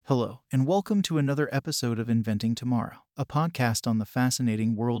Hello, and welcome to another episode of Inventing Tomorrow, a podcast on the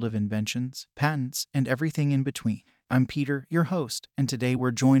fascinating world of inventions, patents, and everything in between. I'm Peter, your host, and today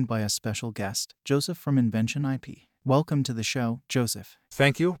we're joined by a special guest, Joseph from InventionIP. Welcome to the show, Joseph.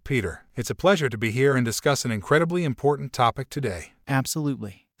 Thank you, Peter. It's a pleasure to be here and discuss an incredibly important topic today.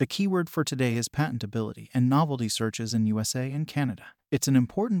 Absolutely. The keyword for today is patentability and novelty searches in USA and Canada. It's an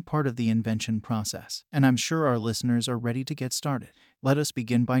important part of the invention process, and I'm sure our listeners are ready to get started. Let us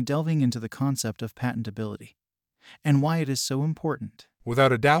begin by delving into the concept of patentability and why it is so important.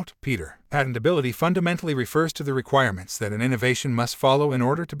 Without a doubt, Peter, patentability fundamentally refers to the requirements that an innovation must follow in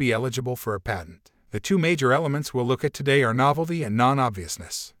order to be eligible for a patent. The two major elements we'll look at today are novelty and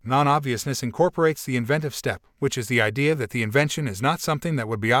non-obviousness. Non-obviousness incorporates the inventive step, which is the idea that the invention is not something that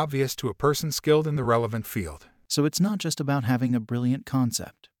would be obvious to a person skilled in the relevant field. So it's not just about having a brilliant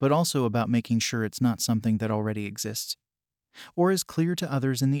concept, but also about making sure it's not something that already exists or is clear to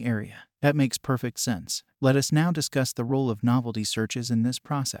others in the area. That makes perfect sense. Let us now discuss the role of novelty searches in this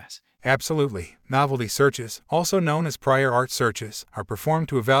process. Absolutely. Novelty searches, also known as prior art searches, are performed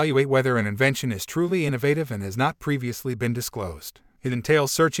to evaluate whether an invention is truly innovative and has not previously been disclosed. It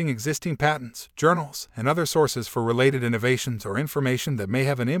entails searching existing patents, journals, and other sources for related innovations or information that may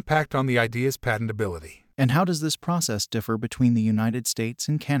have an impact on the idea's patentability. And how does this process differ between the United States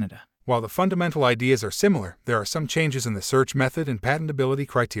and Canada? While the fundamental ideas are similar, there are some changes in the search method and patentability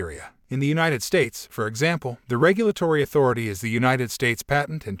criteria. In the United States, for example, the regulatory authority is the United States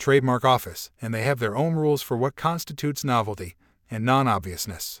Patent and Trademark Office, and they have their own rules for what constitutes novelty and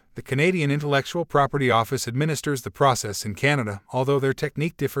non-obviousness. The Canadian Intellectual Property Office administers the process in Canada, although their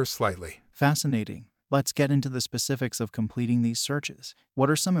technique differs slightly. Fascinating. Let's get into the specifics of completing these searches. What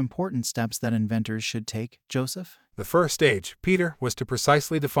are some important steps that inventors should take, Joseph? The first stage, Peter, was to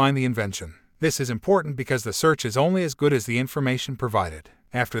precisely define the invention. This is important because the search is only as good as the information provided.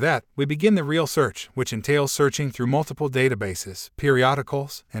 After that, we begin the real search, which entails searching through multiple databases,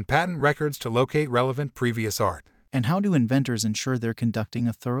 periodicals, and patent records to locate relevant previous art. And how do inventors ensure they're conducting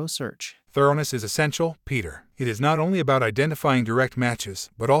a thorough search? Thoroughness is essential, Peter. It is not only about identifying direct matches,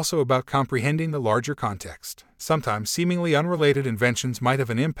 but also about comprehending the larger context. Sometimes seemingly unrelated inventions might have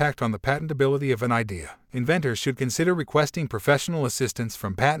an impact on the patentability of an idea. Inventors should consider requesting professional assistance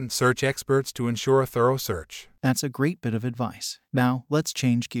from patent search experts to ensure a thorough search. That's a great bit of advice. Now, let's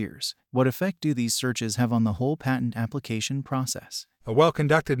change gears. What effect do these searches have on the whole patent application process? A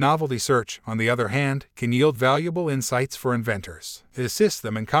well-conducted novelty search, on the other hand, can yield valuable insights for inventors. It assists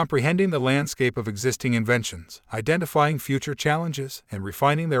them in comprehending the landscape of existing inventions, identifying future challenges, and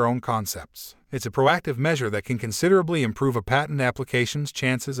refining their own concepts. It's a proactive measure that can considerably improve a patent application's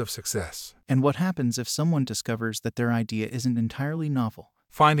chances of success. And what happens if someone discovers that their idea isn't entirely novel?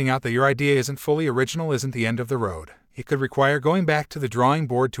 Finding out that your idea isn't fully original isn't the end of the road. It could require going back to the drawing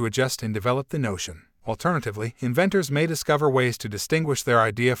board to adjust and develop the notion. Alternatively, inventors may discover ways to distinguish their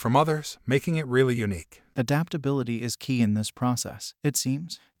idea from others, making it really unique. Adaptability is key in this process, it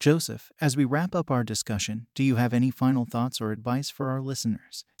seems. Joseph, as we wrap up our discussion, do you have any final thoughts or advice for our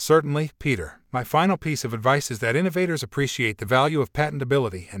listeners? Certainly, Peter. My final piece of advice is that innovators appreciate the value of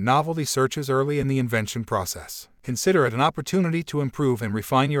patentability and novelty searches early in the invention process. Consider it an opportunity to improve and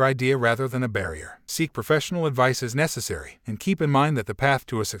refine your idea rather than a barrier. Seek professional advice as necessary, and keep in mind that the path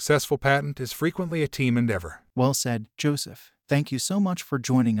to a successful patent is frequently a team endeavor. Well said, Joseph. Thank you so much for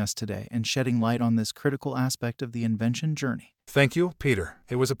joining us today and shedding light on this critical aspect of the invention journey. Thank you, Peter.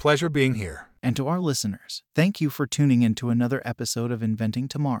 It was a pleasure being here. And to our listeners, thank you for tuning in to another episode of Inventing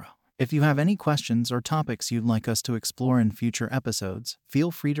Tomorrow. If you have any questions or topics you'd like us to explore in future episodes,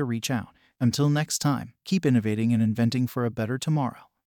 feel free to reach out. Until next time, keep innovating and inventing for a better tomorrow.